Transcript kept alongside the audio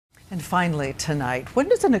And finally tonight, when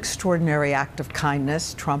does an extraordinary act of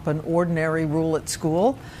kindness trump an ordinary rule at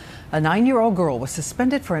school? A 9-year-old girl was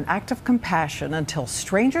suspended for an act of compassion until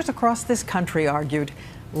strangers across this country argued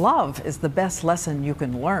love is the best lesson you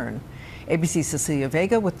can learn. ABC's Cecilia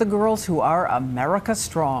Vega with the girls who are America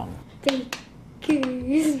Strong. Thank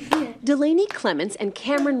you. Delaney Clements and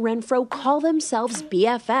Cameron Renfro call themselves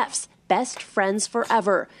BFFs, best friends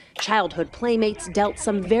forever. Childhood playmates dealt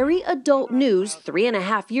some very adult news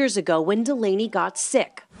 3.5 years ago when Delaney got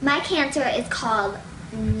sick. My cancer is called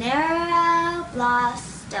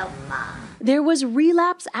neuroblastoma. There was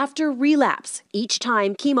relapse after relapse. Each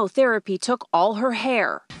time, chemotherapy took all her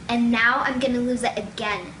hair. And now I'm going to lose it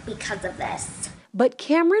again because of this. But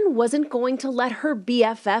Cameron wasn't going to let her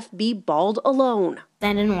BFF be bald alone.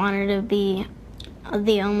 I didn't want her to be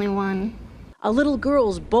the only one. A little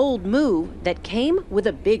girl's bold move that came with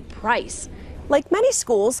a big price. Like many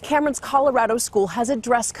schools, Cameron's Colorado school has a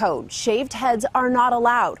dress code. Shaved heads are not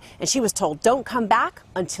allowed, and she was told don't come back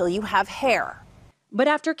until you have hair. But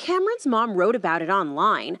after Cameron's mom wrote about it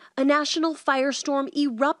online, a national firestorm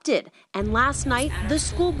erupted, and last night the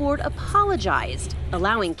school board apologized,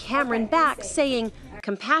 allowing Cameron back, saying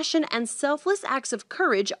compassion and selfless acts of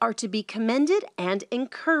courage are to be commended and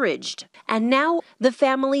encouraged. And now the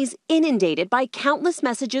family's inundated by countless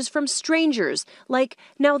messages from strangers like,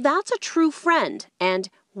 now that's a true friend, and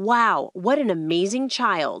wow, what an amazing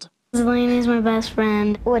child. Delaney's my best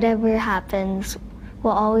friend. Whatever happens,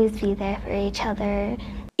 we'll always be there for each other.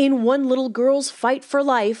 In one little girl's fight for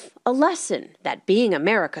life, a lesson that being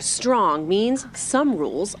America Strong means some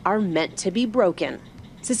rules are meant to be broken.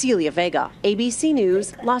 Cecilia Vega, ABC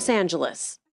News, Los Angeles.